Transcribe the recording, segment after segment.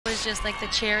was just like the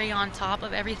cherry on top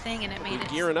of everything, and it made it.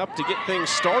 Gearing up to get things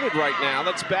started right now.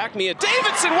 Let's back Mia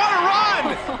Davidson. What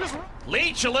a run!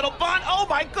 Leach, a little bunt. Oh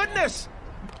my goodness!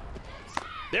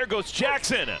 There goes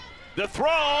Jackson. The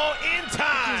throw in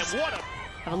time. What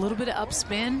a little bit of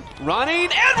upspin. Running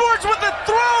Edwards with the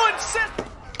throw and set.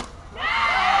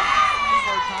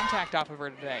 Hard contact off of her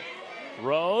today.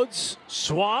 Rhodes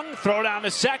swung, throw down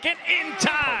to second in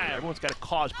time. Everyone's got a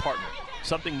cause partner,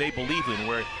 something they believe in,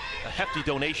 where a hefty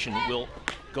donation will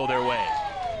go their way.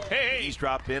 Hey, he's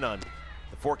drop in on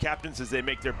the four captains as they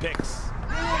make their picks.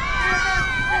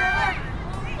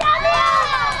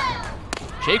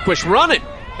 Jaquish running.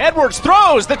 Edwards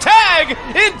throws the tag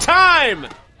in time.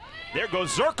 There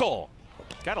goes Zirkle.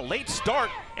 Got a late start,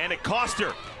 and it cost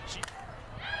her. She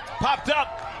popped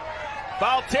up.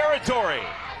 Foul territory.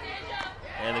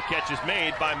 And the catch is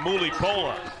made by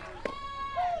Mulipola.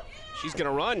 She's going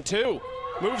to run, too.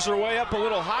 Moves her way up a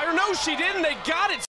little higher. No, she didn't. They got it.